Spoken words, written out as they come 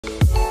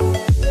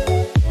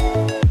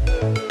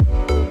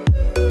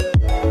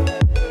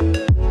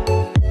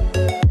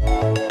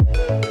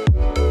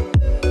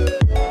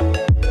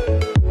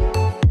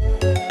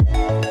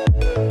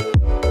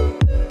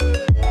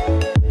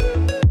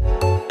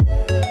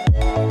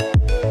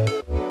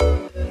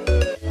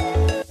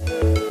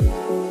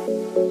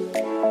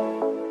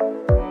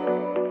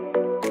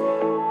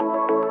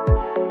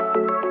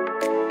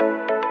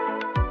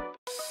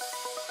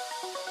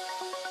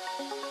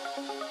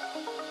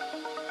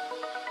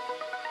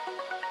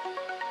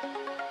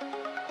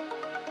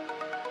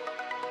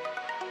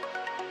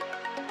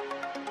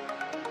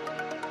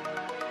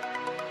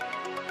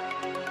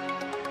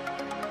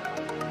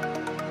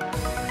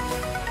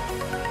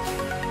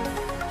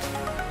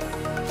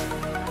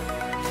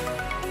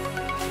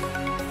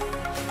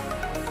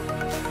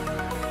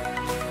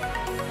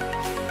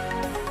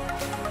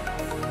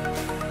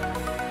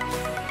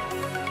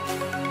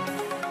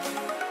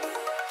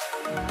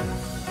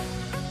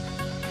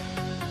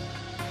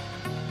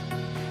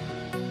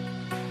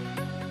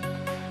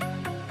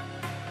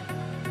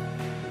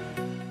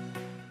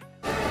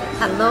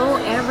Hello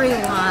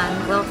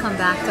everyone, welcome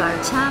back to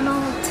our channel.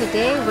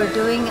 Today we're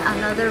doing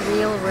another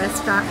real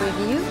restaurant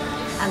review,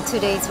 and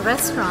today's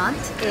restaurant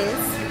is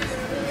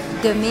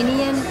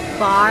Dominion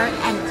Bar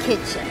and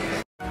Kitchen.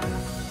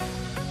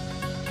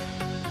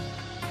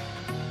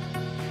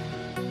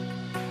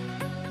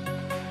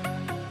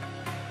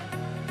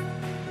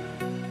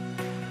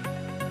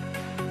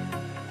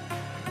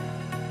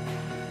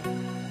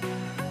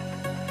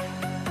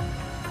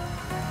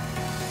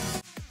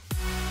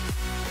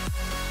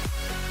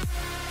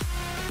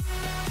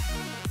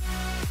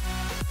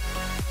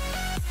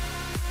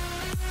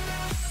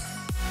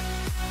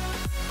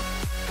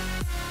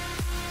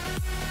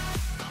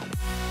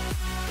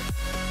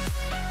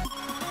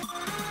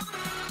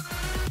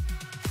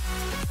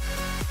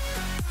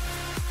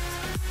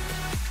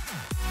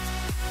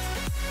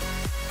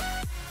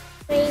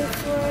 Waiting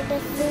for the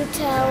food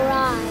to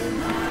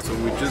arrive. So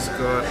we just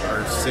got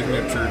our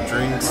signature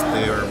drinks.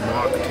 They are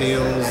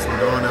mocktails,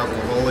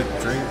 non-alcoholic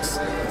drinks.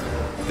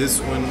 This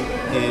one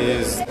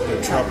is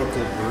the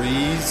Tropical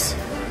Breeze,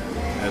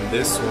 and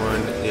this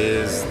one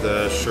is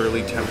the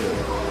Shirley Temple.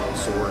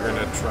 So we're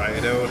gonna try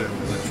it out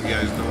and let you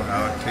guys know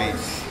how it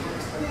tastes.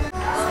 So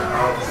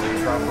how does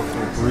the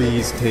Tropical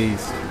Breeze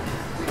taste?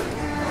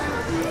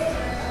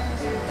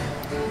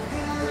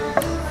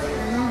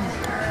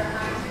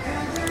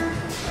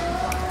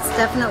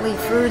 Definitely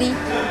fruity,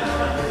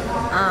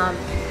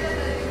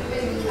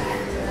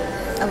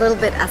 a little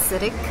bit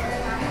acidic,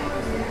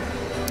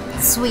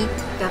 sweet,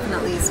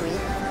 definitely sweet.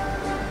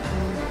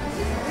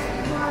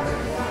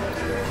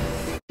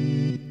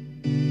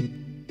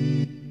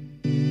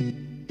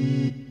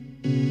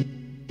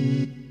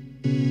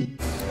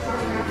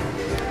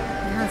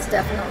 Yeah, it's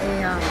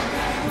definitely,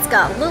 it's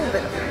got a little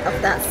bit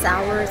of that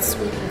sour,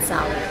 sweet and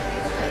sour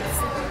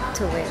taste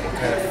to it. What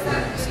kind of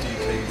fruits do you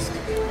taste?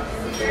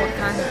 What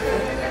kind of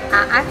food? I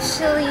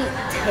actually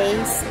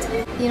taste,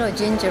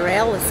 ginger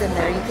ale is in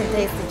there. You can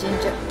taste the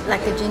ginger,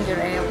 like the ginger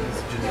ale.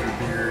 It's ginger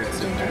beer.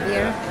 Ginger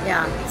beer,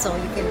 yeah. So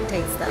you can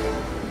taste that.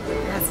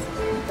 It has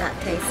that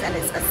taste, and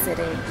it's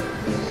acidic.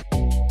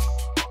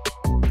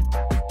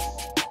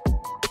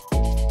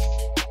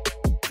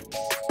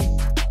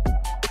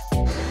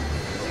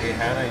 Okay,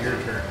 Hannah, your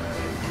turn.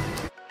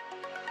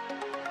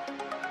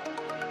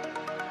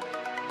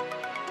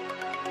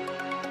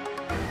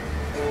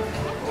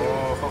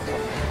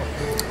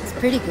 It's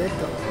pretty good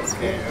though. It's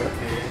Okay, good.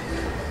 okay.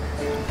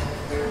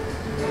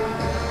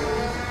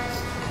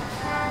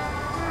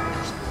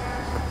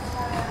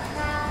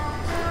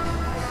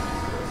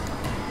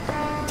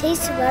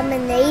 Tastes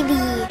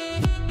lemonade-y.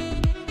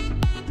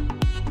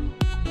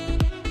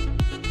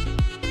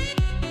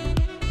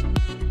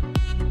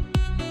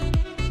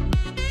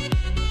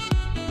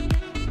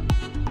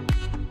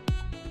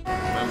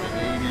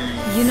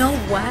 Lemonade. You know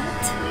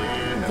what?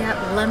 Yeah,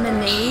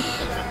 lemonade.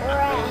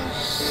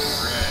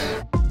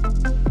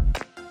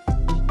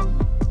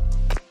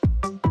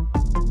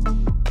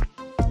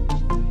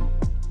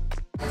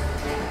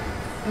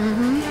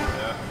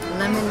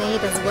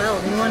 Lemonade as well.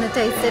 You want to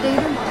taste it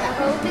even? I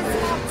hope it's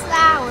not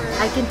sour.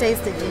 I can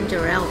taste the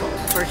ginger ale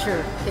for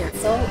sure. Here.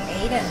 So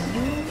Aiden,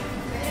 you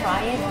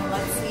try it and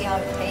let's see how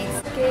it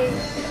tastes. Okay.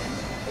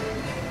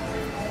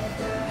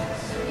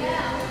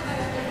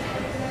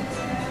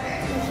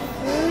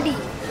 Fruity.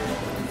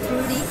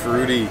 Fruity.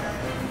 Fruity.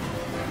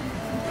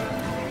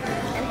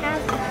 It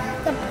has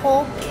the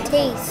pulp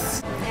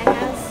taste. It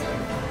has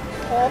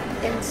pulp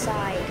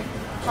inside.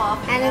 Pop.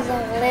 And it's a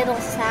little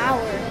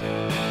sour.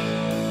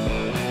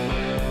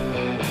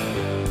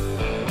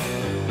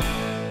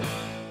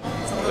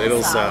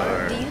 Little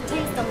sour. Do you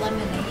taste the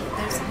lemonade?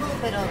 There's a little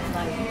bit of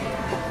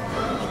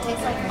it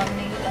tastes like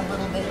lemonade a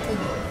little bit too.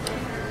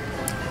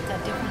 It's a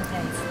different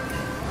taste.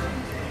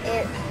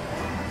 It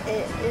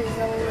is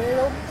a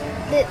little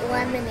bit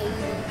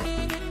lemonade-y.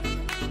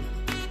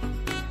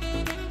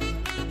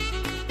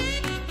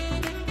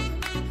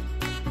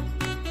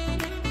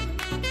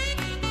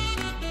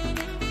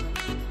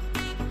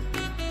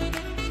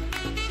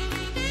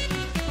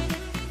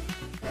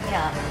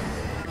 Yeah.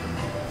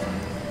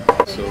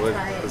 So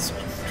let's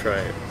try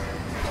it.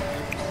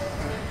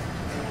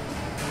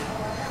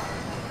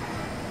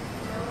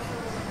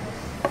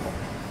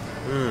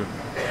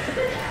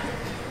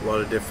 A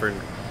lot of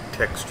different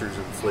textures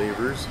and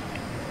flavors.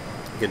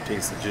 You can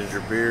taste the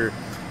ginger beer,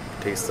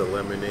 taste the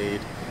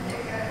lemonade.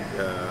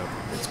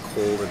 It's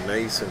cold and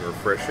nice and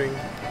refreshing.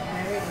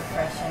 Very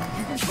refreshing.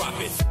 Drop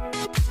it.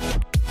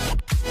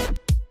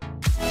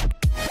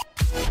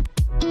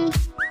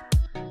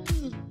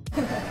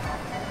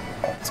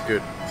 It's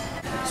good.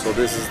 So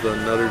this is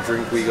another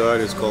drink we got.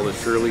 It's called a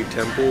Shirley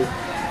Temple.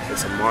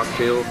 It's a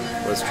mocktail.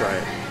 Let's try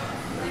it.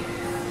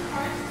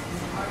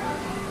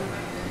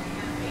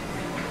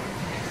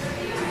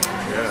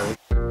 Yeah.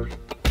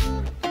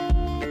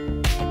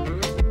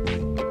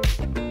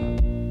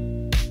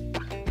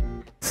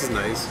 This is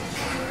nice.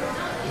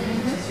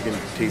 You can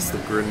taste the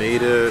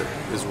grenada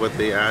is what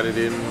they added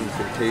in. You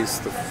can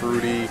taste the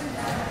fruity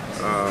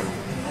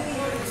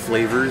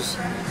flavors.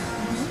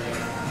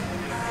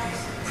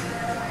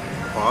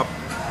 Pop.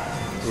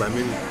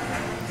 lemon,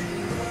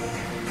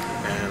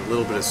 and a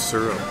little bit of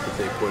syrup that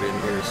they put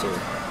in here. So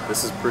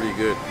this is pretty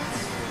good.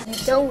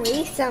 Don't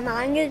waste them,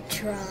 I'm gonna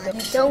try.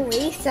 Don't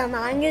waste them,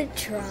 I'm gonna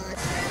try.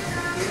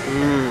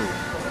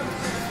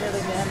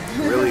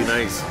 Really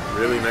good.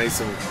 Really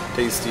nice and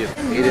tasty.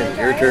 Aiden,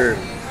 your turn.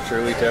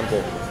 Shirley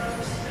Temple.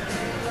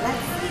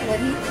 Let's see what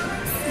he thinks.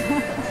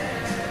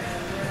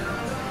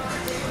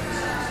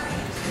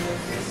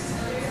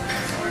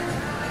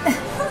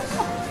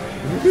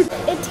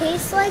 It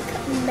tastes like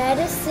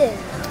medicine.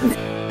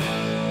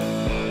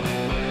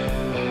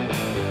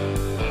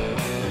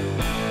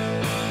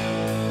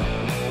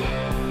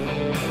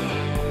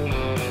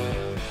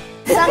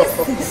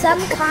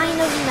 Some kind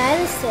of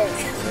medicine.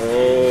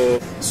 Oh,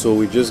 so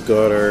we just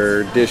got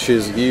our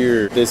dishes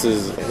here. This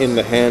is in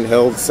the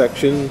handheld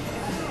section.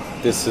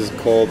 This is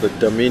called the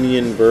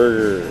Dominion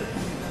Burger.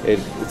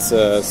 It's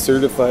a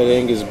certified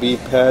Angus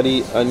beef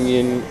patty,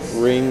 onion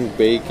ring,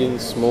 bacon,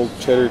 smoked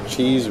cheddar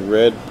cheese,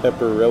 red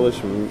pepper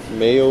relish,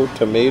 mayo,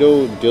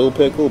 tomato, dill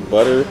pickle,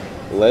 butter,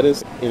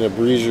 lettuce in a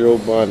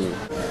brioche bun.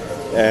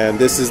 And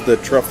this is the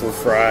truffle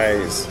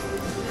fries.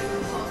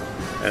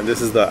 And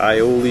this is the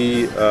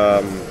aioli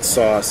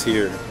sauce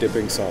here,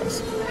 dipping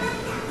sauce.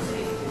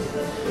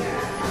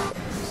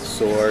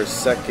 So our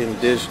second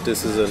dish,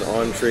 this is an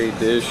entree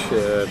dish,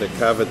 the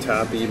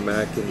cavatappi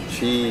mac and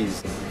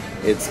cheese.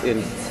 It's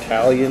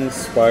Italian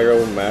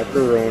spiral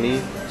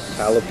macaroni,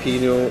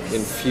 jalapeno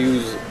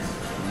infused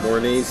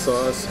Mornay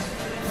sauce,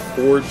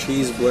 4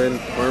 cheese blend,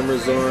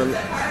 parmesan,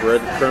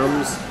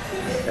 breadcrumbs,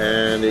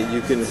 and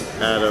you can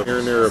add a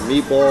marinara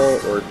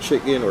meatball or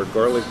chicken or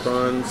garlic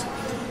prawns,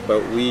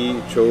 but we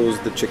chose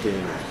the chicken.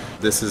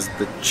 This is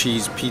the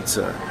cheese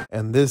pizza.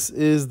 And this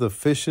is the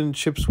fish and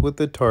chips with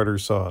the tartar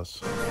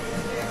sauce.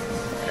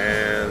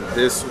 And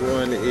this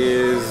one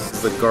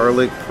is the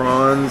garlic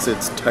prawns.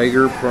 It's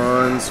tiger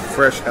prawns,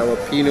 fresh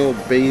jalapeno,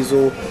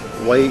 basil,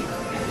 white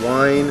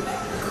wine,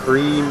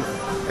 cream,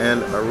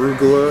 and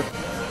arugula.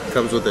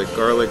 Comes with a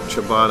garlic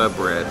ciabatta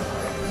bread.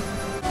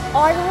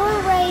 Are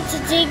we ready to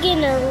dig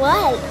in or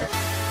what?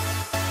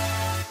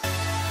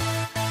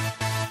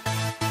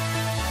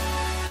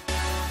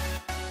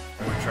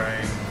 We're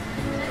trying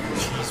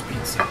cheese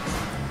pizza.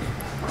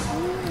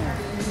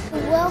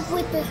 Well,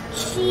 with the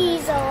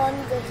cheese on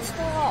the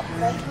top,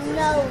 but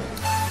no.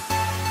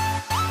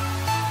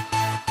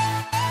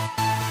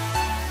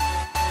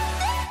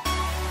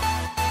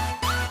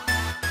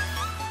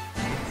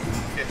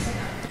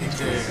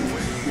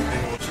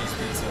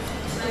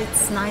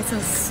 It's nice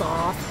and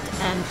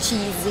soft and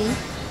cheesy.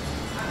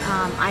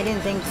 I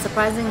didn't think,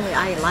 surprisingly,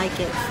 I like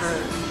it.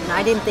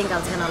 I didn't think I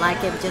was gonna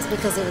like it just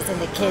because it was in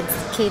the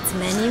kids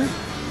menu.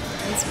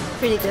 It's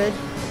pretty good.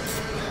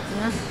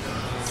 Yeah.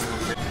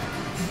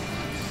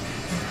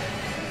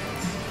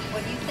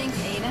 What do you think,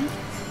 Aiden?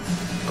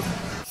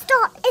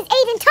 Stop! It's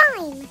Aiden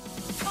time!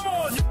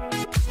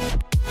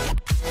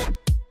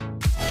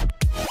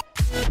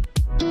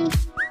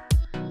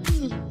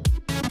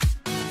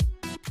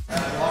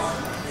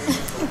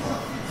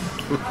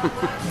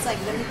 It's like,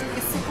 let me take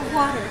a sip of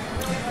water.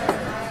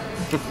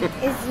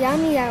 It's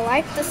yummy. I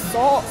like the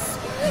sauce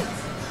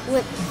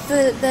with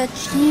the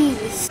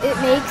cheese. It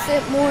makes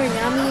it more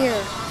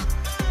yummier.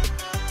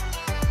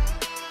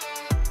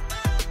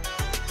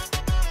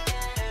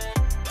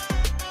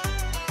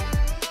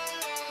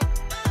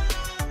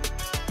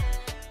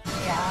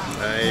 Yeah.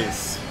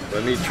 Nice.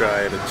 Let me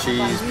try the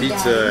cheese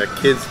pizza,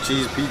 kids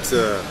cheese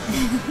pizza.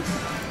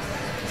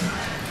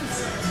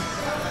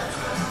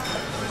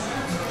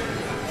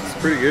 It's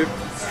pretty good.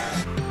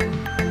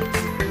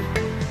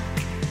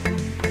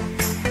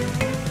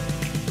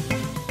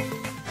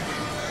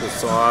 The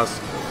sauce,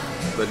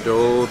 the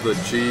dough, the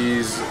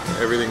cheese,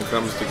 everything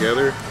comes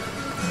together.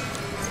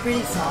 It's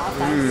pretty soft.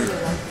 I really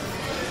like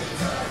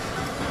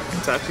it.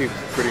 It's actually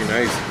pretty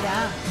nice.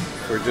 Yeah.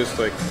 For just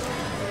like,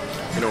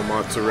 you know,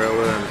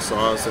 mozzarella and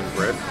sauce and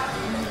bread.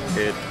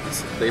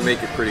 They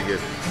make it pretty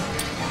good.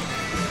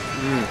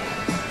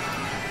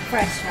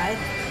 Fresh, right?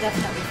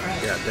 Definitely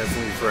fresh. Yeah,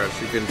 definitely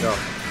fresh. You can tell.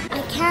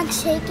 I can't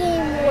take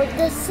anymore.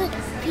 This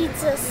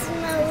pizza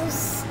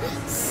smells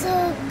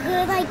so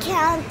good. I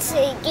can't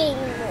take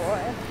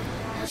anymore.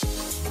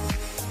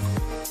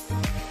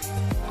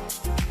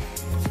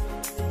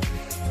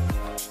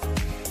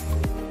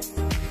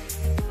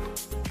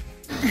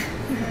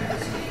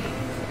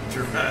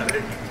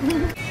 Dramatic.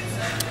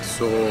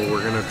 So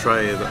we're gonna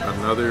try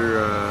another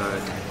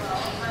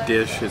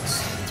dish.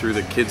 It's through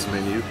the kids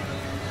menu.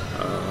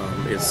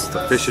 It's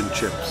the fish and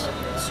chips.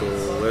 So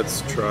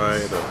let's try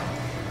the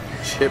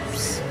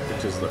chips,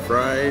 which is the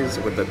fries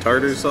with the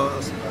tartar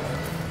sauce.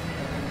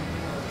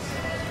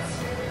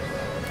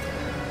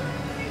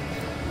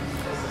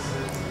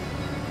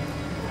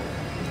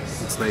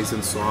 It's nice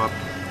and soft,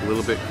 a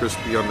little bit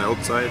crispy on the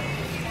outside.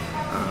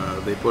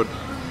 They put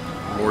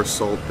more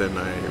salt than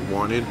I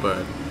wanted,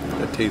 but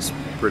it tastes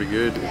pretty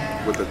good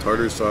with the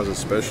tartar sauce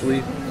especially.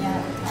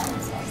 Yeah,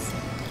 tartar sauce.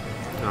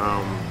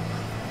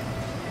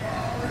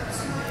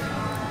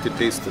 You can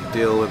taste the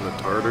dill and the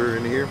tartar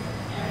in here.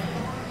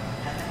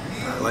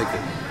 I like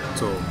it.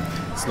 So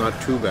It's not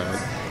too bad.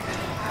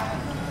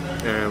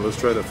 And let's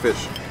try the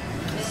fish.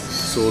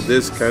 So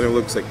this kind of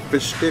looks like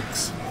fish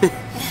sticks.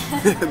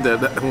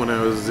 That when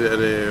I was a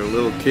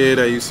little kid,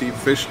 I used to eat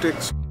fish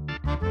sticks.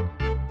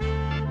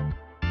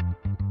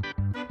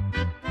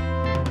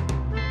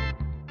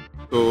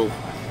 So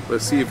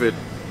let's see if it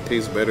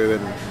tastes better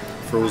than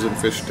frozen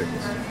fish sticks.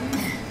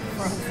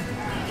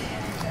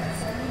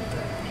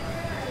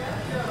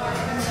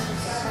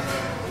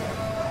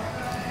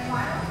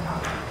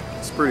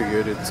 It's pretty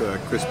good. It's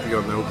crispy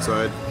on the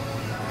outside,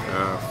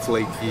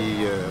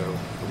 flaky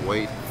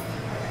white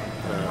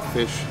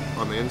fish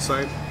on the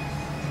inside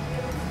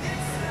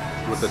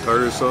with the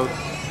tartar sauce.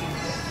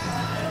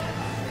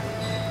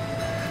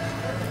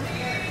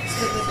 It's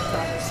good with the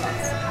tartar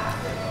sauce.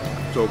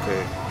 It's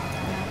okay.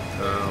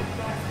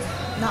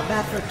 Not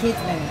bad for kids,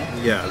 maybe.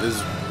 Yeah, this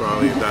is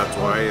probably, that's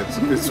why it's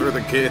for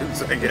the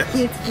kids, I guess.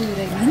 Kids food,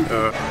 I mean.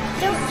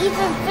 Don't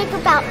even think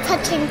about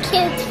touching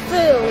kids'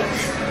 food.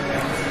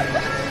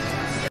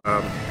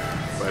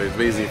 But it's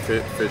basically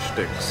fish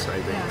sticks, I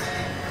think.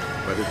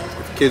 Yeah. But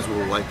if kids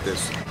will like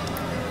this.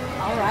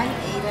 All right,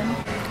 Aiden.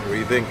 What do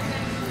you think?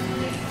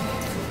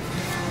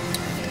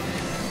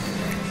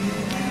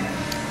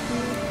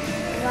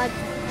 Like,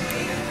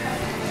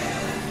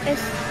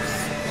 it's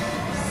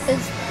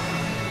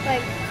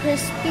like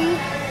crispy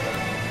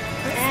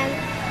and it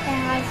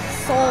has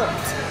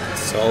salt.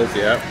 Salt,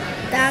 yeah.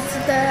 That's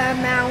the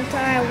amount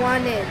I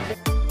wanted.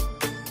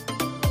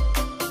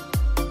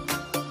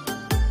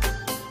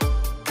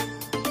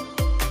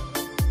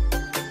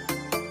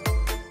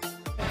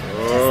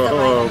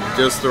 Oh,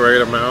 just the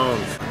right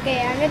amount. Okay,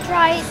 I'm gonna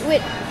try it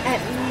with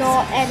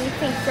not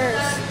anything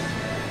first.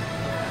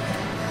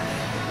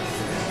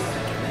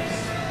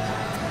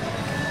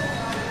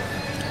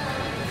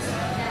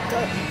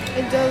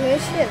 It's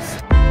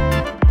delicious.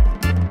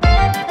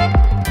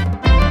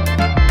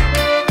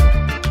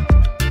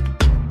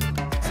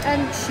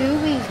 And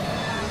chewy.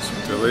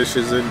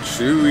 Delicious and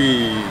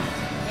chewy.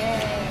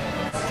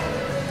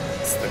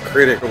 It's the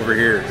critic over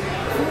here.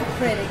 Food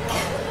critic.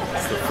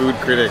 It's the food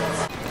critic. So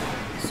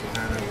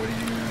Hannah, what do you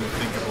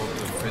think about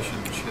the fish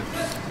and chips?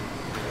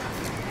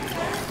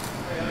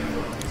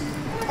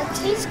 It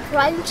tastes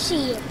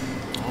crunchy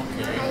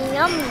Okay. and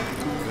yummy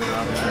Good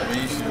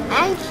observation.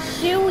 and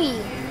chewy.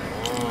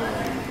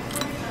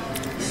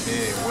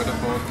 Okay, what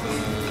about the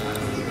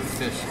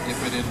fish?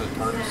 Dip it in the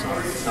tartar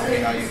sauce. Tell me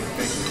how you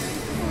think.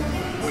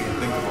 What you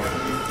think about it.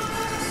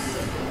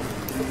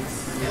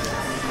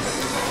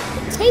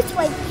 It tastes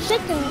like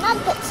chicken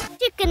nuggets.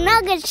 Chicken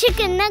nuggets,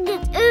 chicken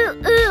nuggets. Ooh,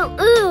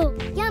 ooh, ooh.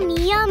 Yummy,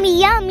 yummy,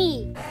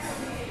 yummy.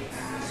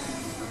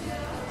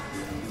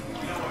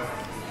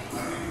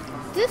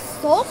 This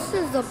sauce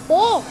is a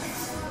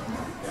boss.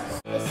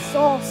 This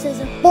sauce is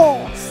a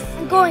boss.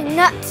 I'm going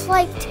nuts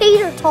like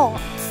tater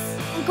tots.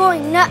 I'm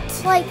going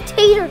nuts like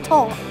tater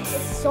tots.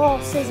 This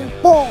sauce is a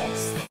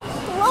boss.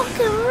 Rock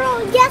and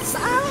roll. Yes,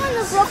 I want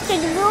to rock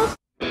and roll.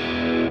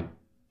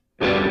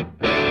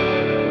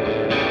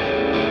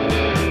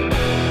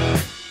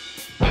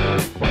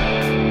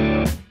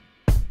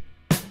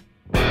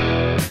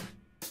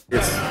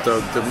 It's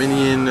the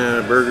Dominion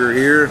burger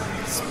here.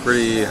 It's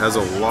pretty, has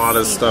a lot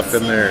of stuff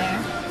in there.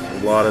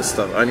 A lot of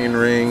stuff. Onion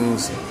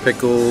rings,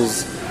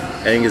 pickles,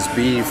 Angus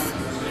beef,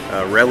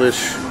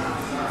 relish,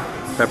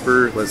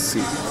 pepper. Let's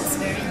see. It's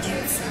very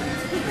juicy.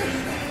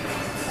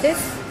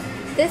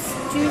 This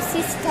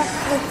juicy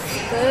stuff looks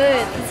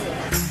good.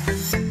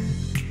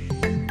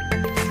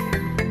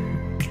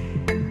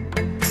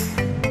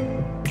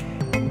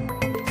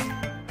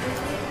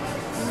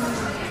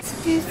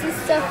 This juicy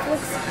stuff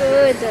looks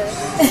good.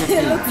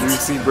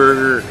 Juicy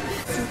burger.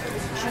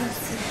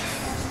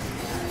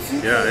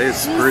 Yeah,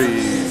 it's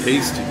pretty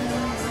tasty.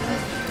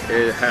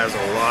 It has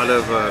a lot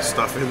of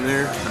stuff in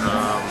there,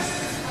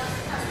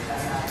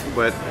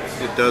 but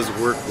it does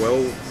work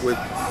well with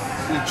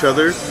each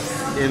other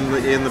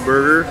in the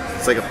burger.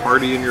 It's like a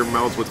party in your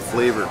mouth with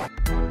flavor.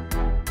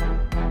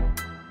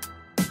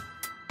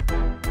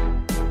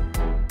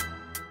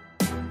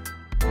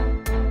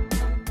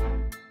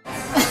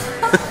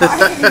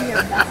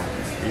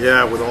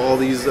 Yeah, with all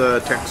these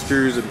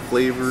textures and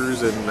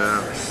flavors, and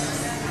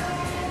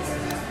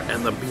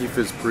the beef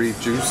is pretty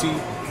juicy,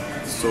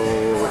 so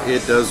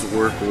it does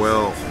work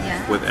well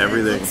with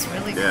everything. It looks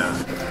really yeah.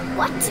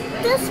 What's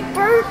this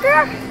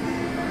burger?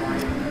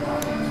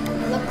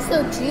 It looks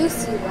so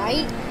juicy,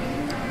 right?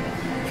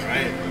 Try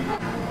it.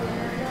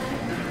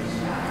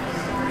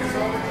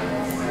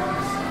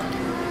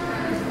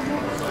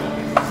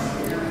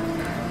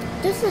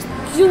 This is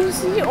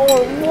juicy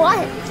or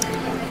what?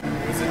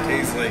 What does it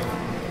taste like?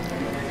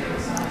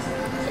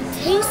 It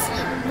tastes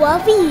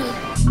lovey.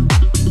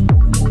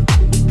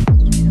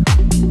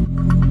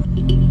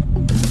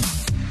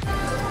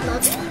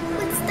 Love it?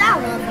 What's that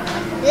one?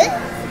 This?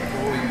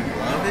 Oh, you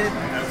love it?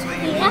 That's what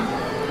you Yeah.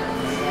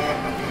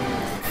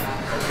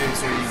 Okay,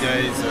 so you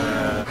guys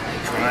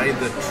tried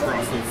the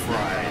truffle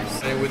fries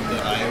with the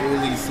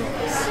aioli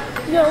sauce.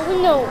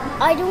 No,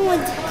 I don't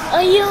want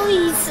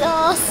aioli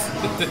sauce.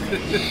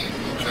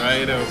 Try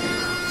it out.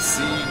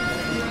 See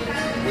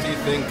What do you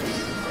think?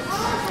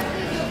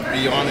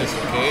 Be honest,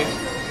 okay?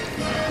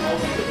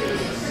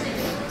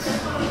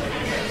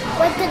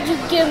 What did you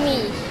give me?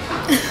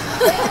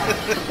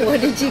 What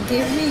did you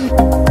give me?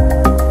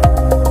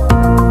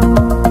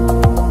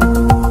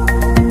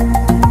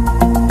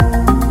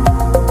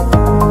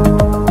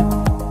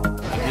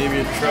 I gave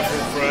you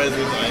truffle fries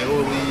with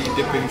aioli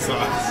dipping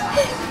sauce.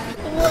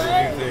 What do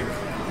you think?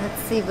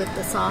 Let's see what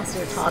the sauce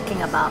you're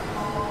talking about.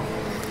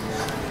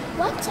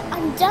 What?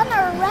 I'm done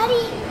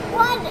already?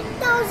 What?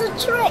 That was a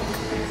trick.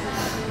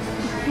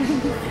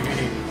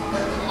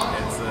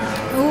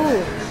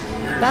 Ooh,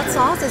 that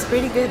sauce is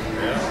pretty good.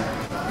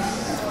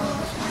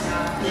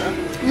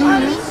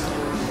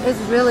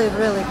 It's really,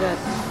 really good.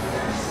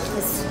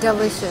 It's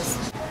delicious.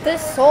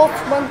 This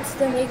sauce wants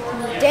to make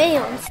me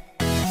dance.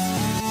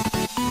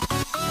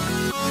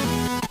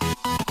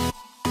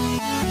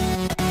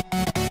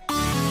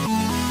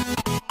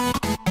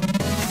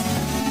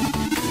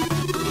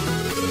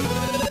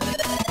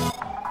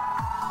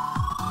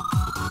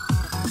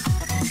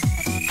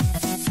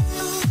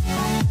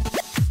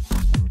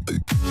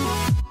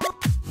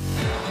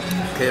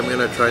 Okay, I'm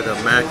gonna try the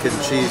mac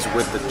and cheese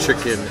with the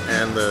chicken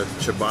and the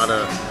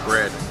ciabatta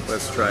bread.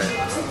 Let's try it.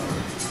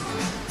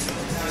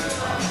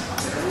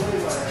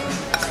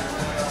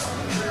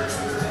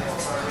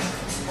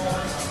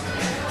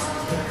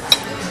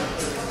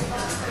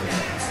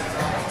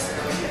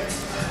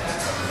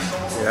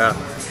 Yeah,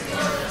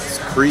 it's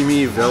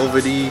creamy,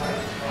 velvety.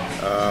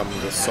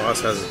 The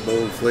sauce has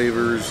bold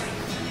flavors.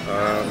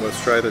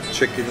 Let's try the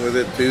chicken with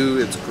it too.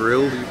 It's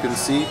grilled, you can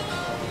see.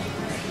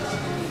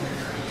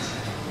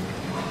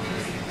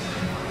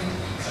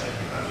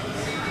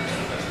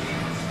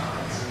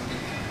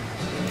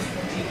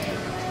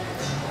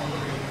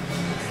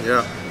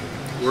 Yeah,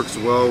 works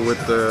well with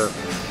the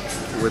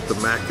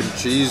mac and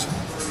cheese.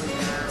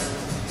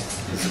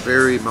 It's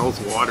very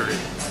mouth-watering.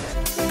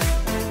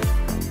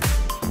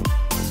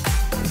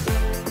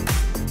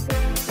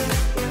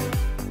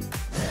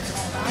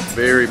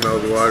 Very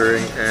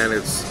mouth-watering, and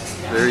it's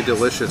very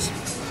delicious.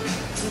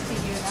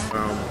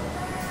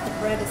 The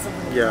bread is a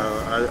little.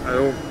 Yeah, I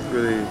don't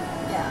really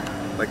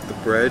like the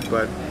bread,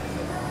 but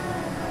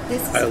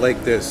This is, I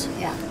like this.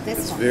 yeah, this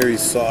It's one. very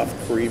soft,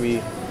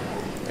 creamy,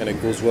 and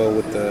it goes well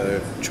with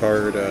the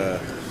charred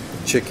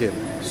chicken.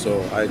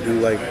 So I do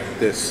like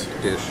this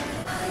dish.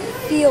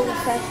 Feel the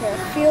pressure,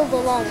 feel the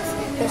lungs.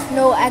 There's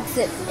no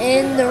exit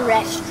in the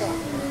restaurant.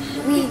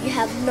 We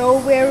have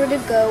nowhere to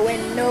go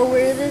and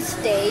nowhere to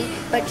stay,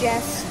 but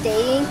just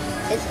staying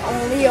is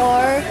only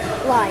our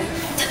life.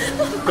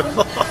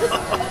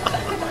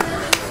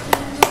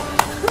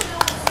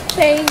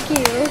 Thank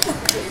you.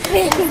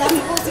 Thank you. That's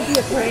supposed to be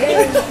a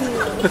prayer.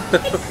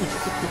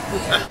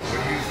 What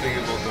do you think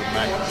about the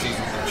mac and cheese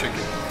with the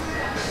chicken?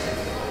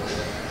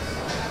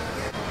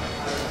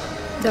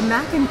 The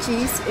mac and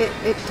cheese,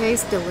 it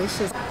tastes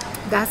delicious.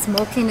 That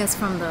smokiness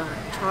from the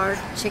charred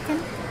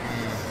chicken,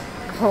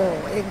 oh,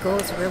 it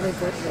goes really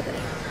good with it.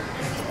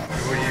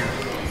 What do you?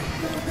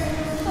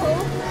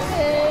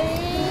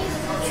 Okay.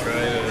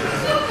 Try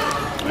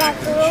the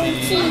Macaroni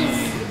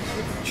cheese.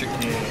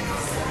 chicken.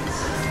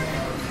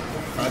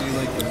 How do you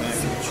like the mac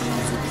and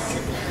cheese with the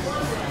chicken?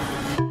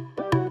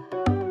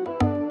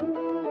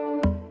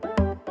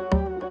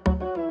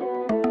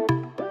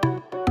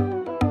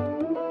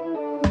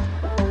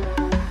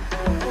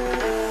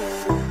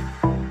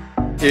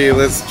 Okay,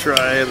 let's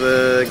try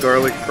the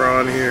garlic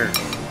prawn here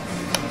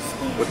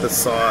with the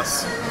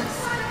sauce.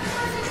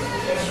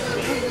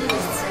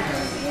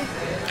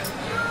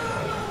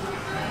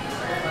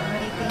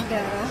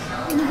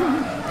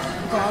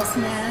 Boss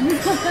man.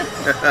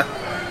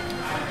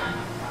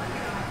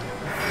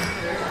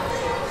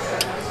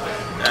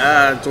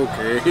 Ah, it's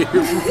okay.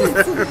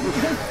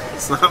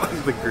 It's not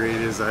like the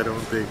greatest, I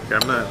don't think.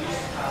 I'm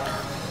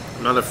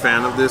not a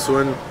fan of this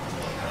one.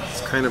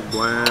 It's kind of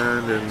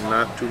bland and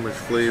not too much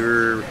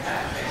flavor,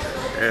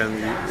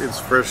 and it's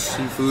fresh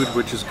seafood,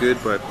 which is good,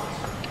 but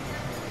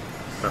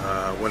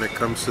when it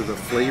comes to the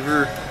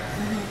flavor,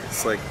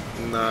 it's like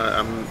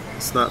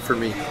it's not for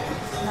me.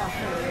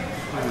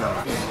 No.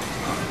 What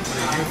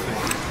do you think?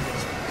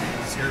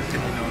 What's your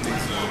opinion on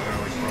these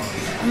garlic prawns?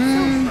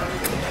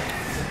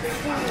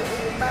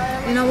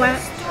 You know what?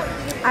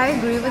 I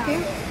agree with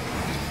you.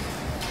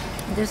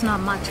 There's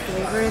not much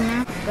flavor in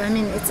there, but I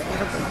mean, it's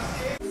edible.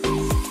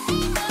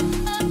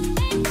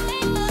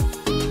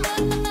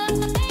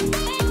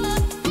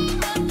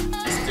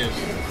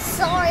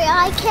 Sorry,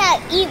 I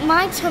can't eat.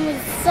 My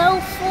tummy's so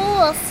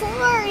full.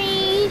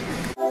 Sorry.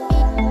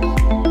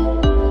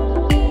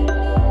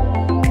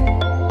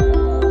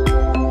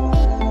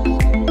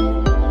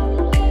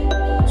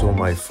 So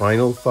my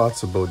final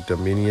thoughts about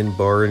Dominion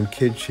Bar and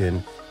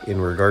Kitchen in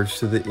regards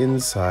to the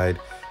inside,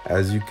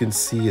 as you can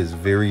see, is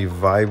very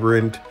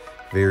vibrant,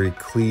 very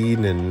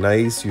clean and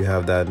nice. You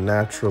have that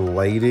natural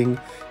lighting.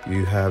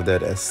 You have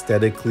that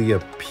aesthetically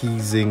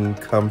appeasing,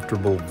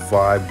 comfortable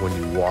vibe when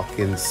you walk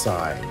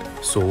inside.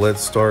 So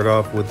let's start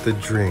off with the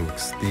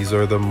drinks. These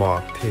are the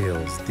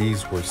mocktails.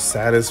 These were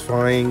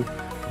satisfying,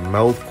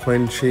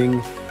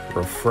 mouth-quenching,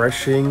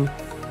 refreshing,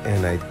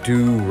 and I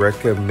do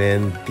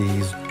recommend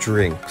these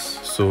drinks.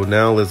 So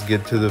now let's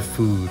get to the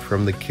food.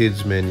 From the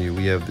kids menu,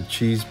 we have the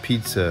cheese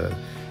pizza.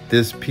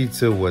 This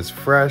pizza was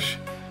fresh,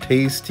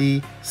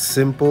 tasty,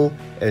 simple,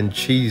 and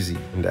cheesy.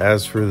 And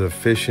as for the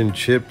fish and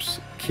chips,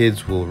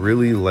 kids will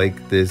really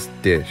like this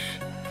dish.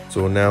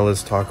 So now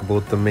let's talk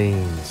about the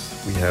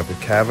mains. We have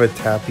a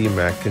cavatappi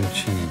mac and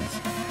cheese.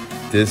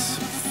 This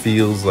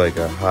feels like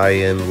a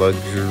high-end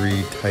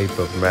luxury type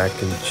of mac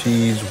and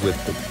cheese with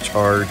the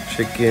charred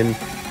chicken,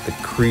 the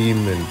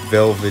cream and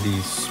velvety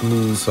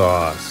smooth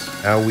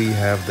sauce. Now we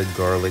have the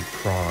garlic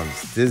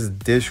prawns. This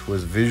dish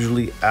was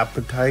visually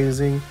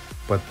appetizing,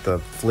 but the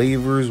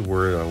flavors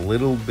were a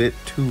little bit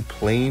too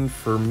plain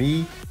for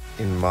me,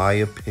 in my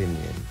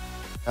opinion.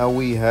 Now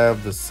we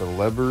have the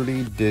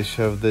celebrity dish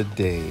of the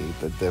day,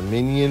 the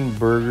Dominion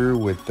burger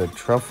with the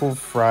truffle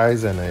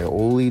fries and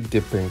aioli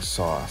dipping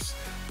sauce.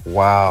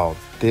 Wow,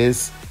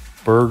 this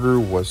burger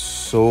was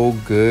so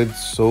good,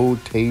 so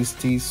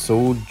tasty,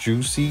 so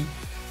juicy,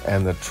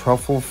 and the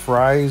truffle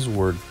fries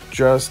were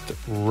just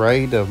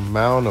right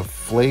amount of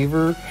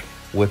flavor.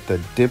 With the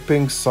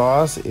dipping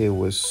sauce, it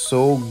was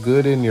so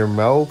good in your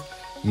mouth.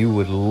 You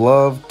would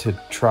love to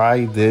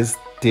try this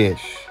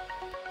dish.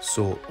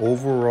 So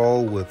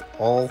overall, with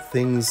all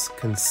things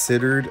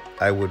considered,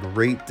 I would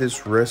rate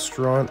this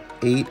restaurant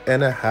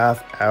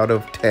 8.5 out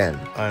of 10.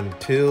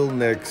 Until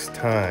next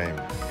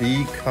time,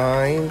 be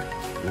kind,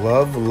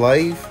 love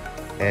life,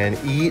 and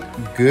eat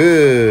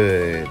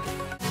good.